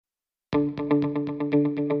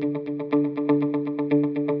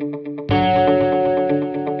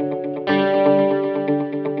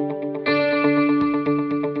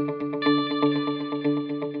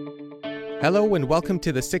Hello and welcome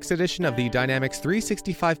to the 6th edition of the Dynamics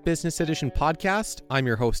 365 Business Edition Podcast. I'm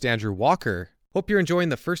your host, Andrew Walker. Hope you're enjoying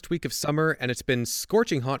the first week of summer, and it's been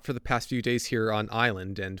scorching hot for the past few days here on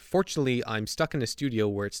island, and fortunately I'm stuck in a studio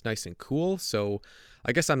where it's nice and cool, so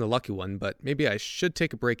I guess I'm the lucky one, but maybe I should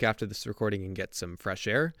take a break after this recording and get some fresh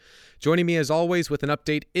air. Joining me as always with an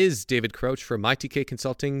update is David Crouch from ITK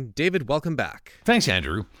Consulting. David, welcome back. Thanks,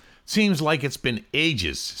 Andrew. Seems like it's been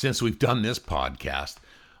ages since we've done this podcast.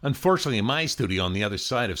 Unfortunately, my studio on the other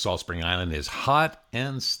side of Salt Spring Island is hot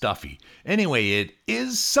and stuffy. Anyway, it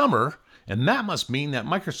is summer, and that must mean that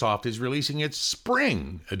Microsoft is releasing its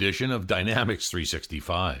spring edition of Dynamics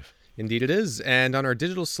 365. Indeed it is. And on our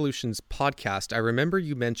Digital Solutions podcast, I remember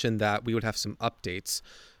you mentioned that we would have some updates.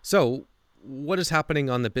 So, what is happening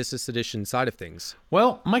on the Business Edition side of things?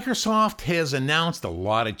 Well, Microsoft has announced a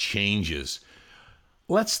lot of changes.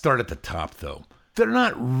 Let's start at the top, though. They're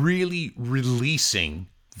not really releasing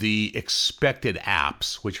the expected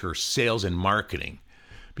apps, which are sales and marketing,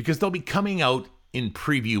 because they'll be coming out in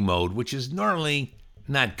preview mode, which is normally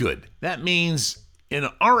not good. That means, in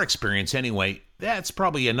our experience anyway, that's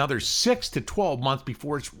probably another 6 to 12 months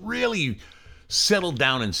before it's really settled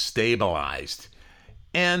down and stabilized.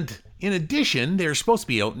 And in addition, they're supposed to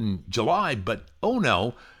be out in July, but oh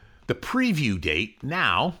no, the preview date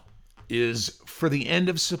now is for the end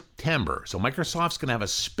of September. So Microsoft's going to have a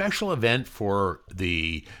special event for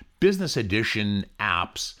the Business Edition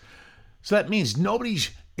apps. So that means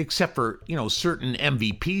nobody's, except for, certain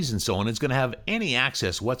MVPs and so on, is going to have any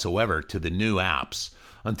access whatsoever to the new apps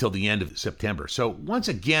until the end of September. So once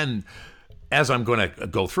again, as I'm going to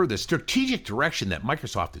go through, the strategic direction that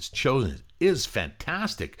Microsoft has chosen is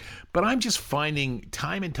fantastic, but I'm just finding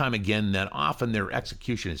time and time again that often their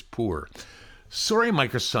execution is poor. Sorry,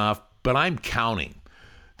 Microsoft, but I'm counting.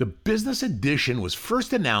 The Business Edition was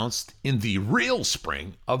first announced in the real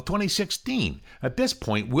spring of 2016. At this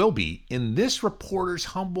point, will be, in this reporter's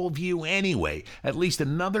humble view anyway, at least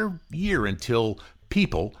another year until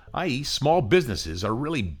people, i.e. small businesses, are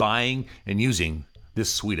really buying and using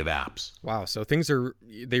this suite of apps. Wow, so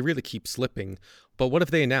they really keep slipping. But what have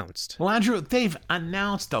they announced? Well, Andrew, they've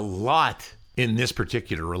announced a lot in this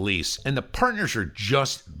particular release, and the partners are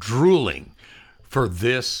just drooling for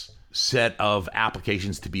this set of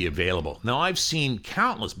applications to be available. Now, I've seen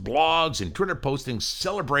countless blogs and Twitter postings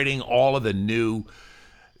celebrating all of the new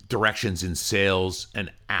directions in sales and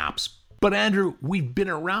apps. But Andrew, we've been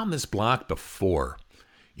around this block before.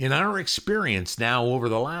 In our experience now over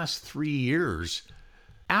the last 3 years,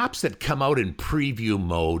 apps that come out in preview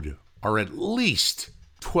mode are at least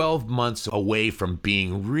 12 months away from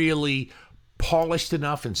being really polished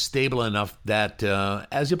enough and stable enough that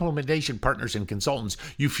as implementation partners and consultants,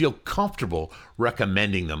 you feel comfortable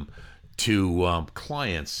recommending them to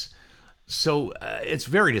clients. So it's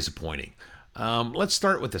very disappointing. Let's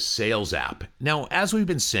start with the sales app. Now, as we've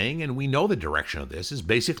been saying, and we know the direction of this, is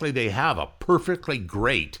basically they have a perfectly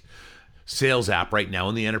great sales app right now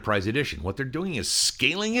in the Enterprise Edition. What they're doing is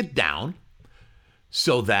scaling it down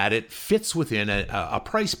so that it fits within a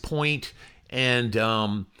price point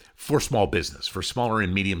and for small business, for smaller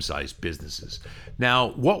and medium-sized businesses.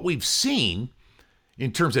 Now, what we've seen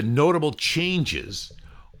in terms of notable changes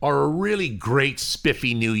are a really great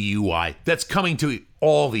spiffy new UI that's coming to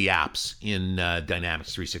all the apps in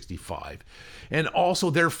Dynamics 365. And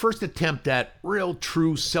also their first attempt at real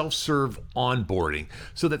true self-serve onboarding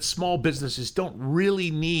so that small businesses don't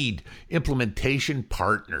really need implementation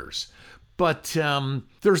partners. But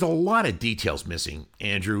there's a lot of details missing,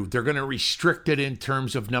 Andrew. They're going to restrict it in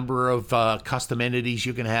terms of number of custom entities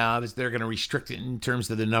you can have. They're going to restrict it in terms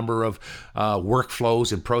of the number of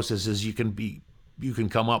workflows and processes you can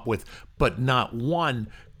come up with, but not one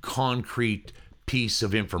concrete piece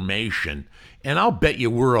of information. And I'll bet you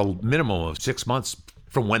we're a minimum of 6 months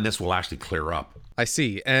from when this will actually clear up. I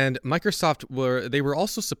see. And Microsoft were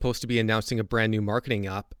also supposed to be announcing a brand new marketing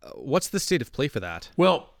app. What's the state of play for that?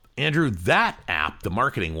 Well, Andrew, that app, the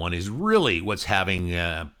marketing one, is really what's having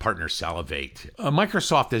partners salivate.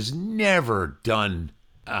 Microsoft has never done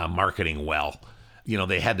marketing well.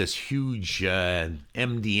 They had this huge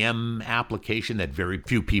MDM application that very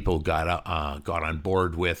few people got on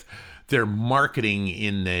board with. Their marketing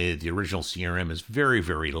in the original CRM is very,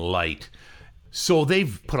 very light. So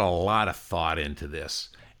they've put a lot of thought into this.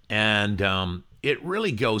 And it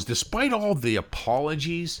really goes, despite all the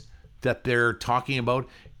apologies that they're talking about,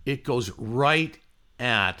 it goes right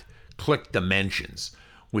at Click Dimensions,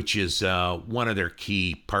 which is one of their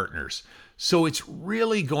key partners. So it's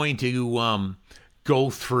really going to go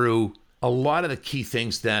through a lot of the key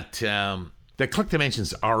things that Click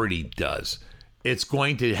Dimensions already does. It's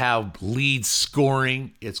going to have lead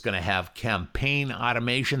scoring. It's going to have campaign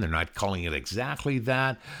automation. They're not calling it exactly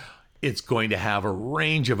that. It's going to have a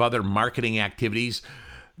range of other marketing activities.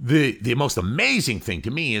 The most amazing thing to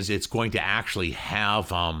me is it's going to actually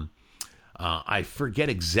have, I forget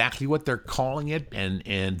exactly what they're calling it,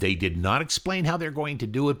 and they did not explain how they're going to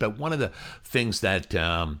do it, but one of the things that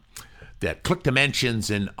Click Dimensions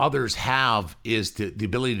and others have is the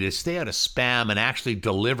ability to stay out of spam and actually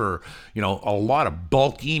deliver, a lot of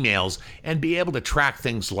bulk emails and be able to track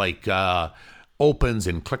things like opens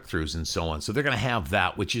and click-throughs and so on. So they're going to have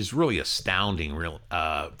that, which is really astounding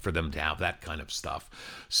for them to have that kind of stuff.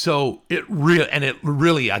 So it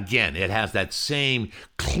really, again, it has that same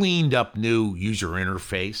cleaned up new user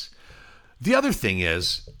interface. The other thing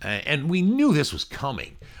is, and we knew this was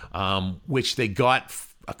coming, which they got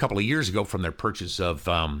a couple of years ago from their purchase of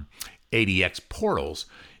ADX Portals,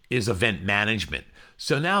 is event management.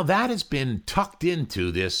 So now that has been tucked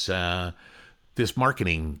into this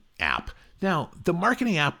marketing app. Now, the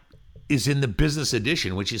marketing app is in the Business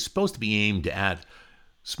Edition, which is supposed to be aimed at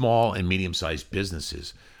small and medium-sized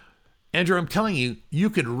businesses. Andrew, I'm telling you, you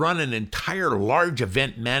could run an entire large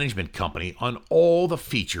event management company on all the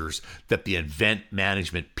features that the event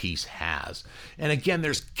management piece has. And again,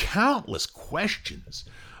 there's countless questions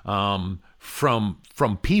from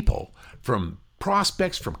people, from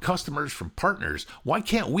prospects, from customers, from partners. Why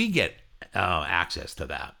can't we get access to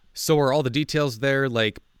that? So are all the details there,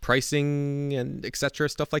 like pricing and etc.,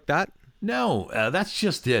 stuff like that? No, that's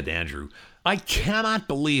just it, Andrew. I cannot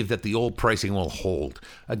believe that the old pricing will hold.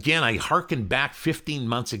 Again, I hearkened back 15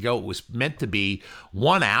 months ago. It was meant to be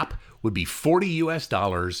one app would be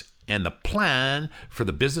 $40 and the plan for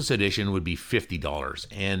the Business Edition would be $50.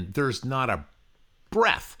 And there's not a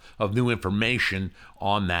breath of new information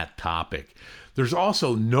on that topic. There's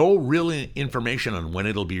also no real information on when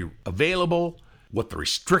it'll be available, what the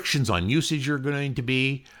restrictions on usage are going to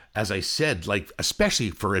be. As I said, especially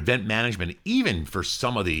for event management, even for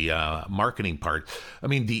some of the marketing part, I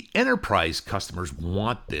mean, the enterprise customers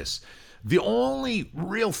want this. The only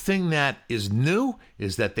real thing that is new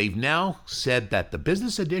is that they've now said that the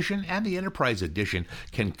Business Edition and the Enterprise Edition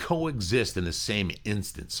can coexist in the same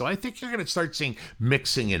instance. So I think you're going to start seeing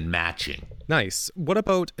mixing and matching. Nice. What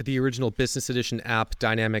about the original Business Edition app,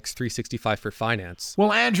 Dynamics 365 for Finance?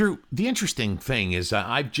 Well, Andrew, the interesting thing is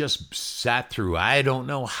I've just sat through, I don't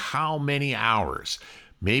know how many hours,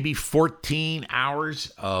 maybe 14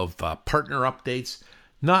 hours of partner updates.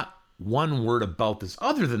 Not one word about this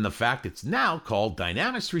other than the fact it's now called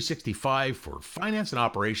Dynamics 365 for Finance and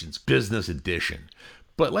Operations Business Edition.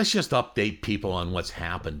 But let's just update people on what's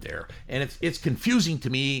happened there. And it's confusing to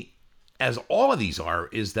me, as all of these are,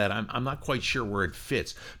 is that I'm not quite sure where it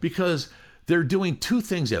fits, because they're doing two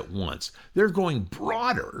things at once. They're going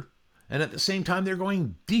broader, and at the same time they're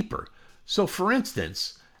going deeper. So for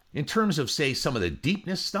instance, in terms of, say, some of the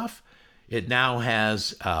deepness stuff, it now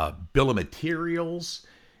has bill of materials.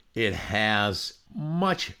 It has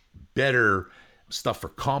much better stuff for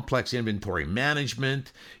complex inventory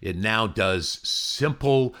management. It now does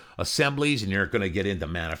simple assemblies, and you're going to get into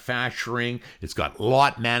manufacturing. It's got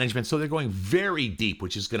lot management. So they're going very deep,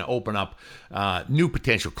 which is going to open up new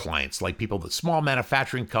potential clients, like people, the small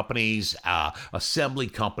manufacturing companies, assembly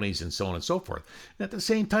companies, and so on and so forth. And at the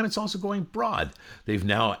same time, it's also going broad. They've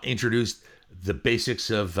now introduced the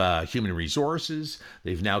basics of human resources.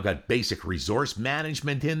 They've now got basic resource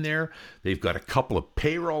management in there. They've got a couple of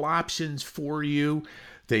payroll options for you.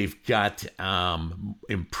 They've got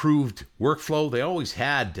improved workflow. They always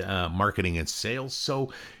had marketing and sales.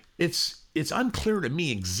 So it's unclear to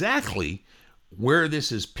me exactly where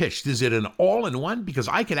this is pitched. Is it an all-in-one? Because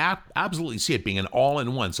I could absolutely see it being an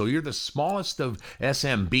all-in-one. So you're the smallest of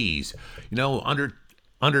SMBs,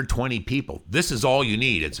 under 20 people. This is all you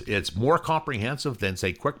need. It's more comprehensive than,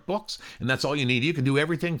 say, QuickBooks, and that's all you need. You can do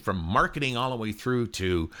everything from marketing all the way through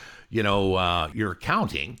to, your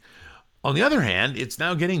accounting. On the other hand, it's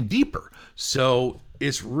now getting deeper. So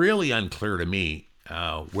it's really unclear to me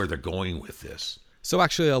where they're going with this. So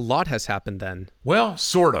actually a lot has happened then. Well,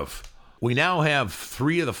 sort of. We now have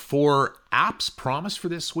 3 of the 4 apps promised for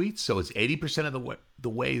this suite, so it's 80% of the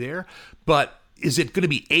way there. But is it going to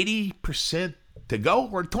be 80% to go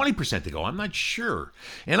or 20% to go? I'm not sure.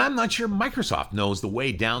 And I'm not sure Microsoft knows the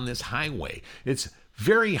way down this highway. It's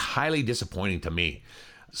very highly disappointing to me.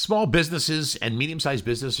 Small businesses and medium-sized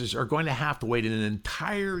businesses are going to have to wait an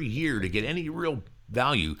entire year to get any real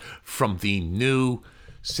value from the new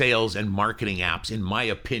sales and marketing apps, in my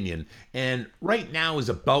opinion. And right now is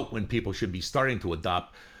about when people should be starting to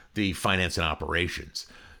adopt the finance and operations.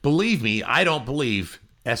 Believe me, I don't believe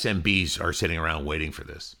SMBs are sitting around waiting for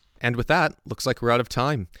this. And with that, looks like we're out of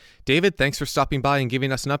time. David, thanks for stopping by and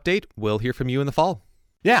giving us an update. We'll hear from you in the fall.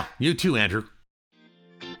 Yeah, you too, Andrew.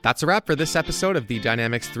 That's a wrap for this episode of the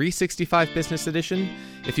Dynamics 365 Business Edition.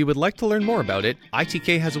 If you would like to learn more about it,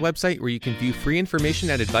 ITK has a website where you can view free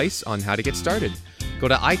information and advice on how to get started. Go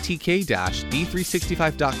to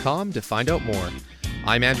itk-d365.com to find out more.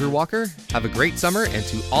 I'm Andrew Walker. Have a great summer, and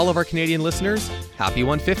to all of our Canadian listeners, happy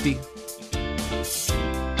 150.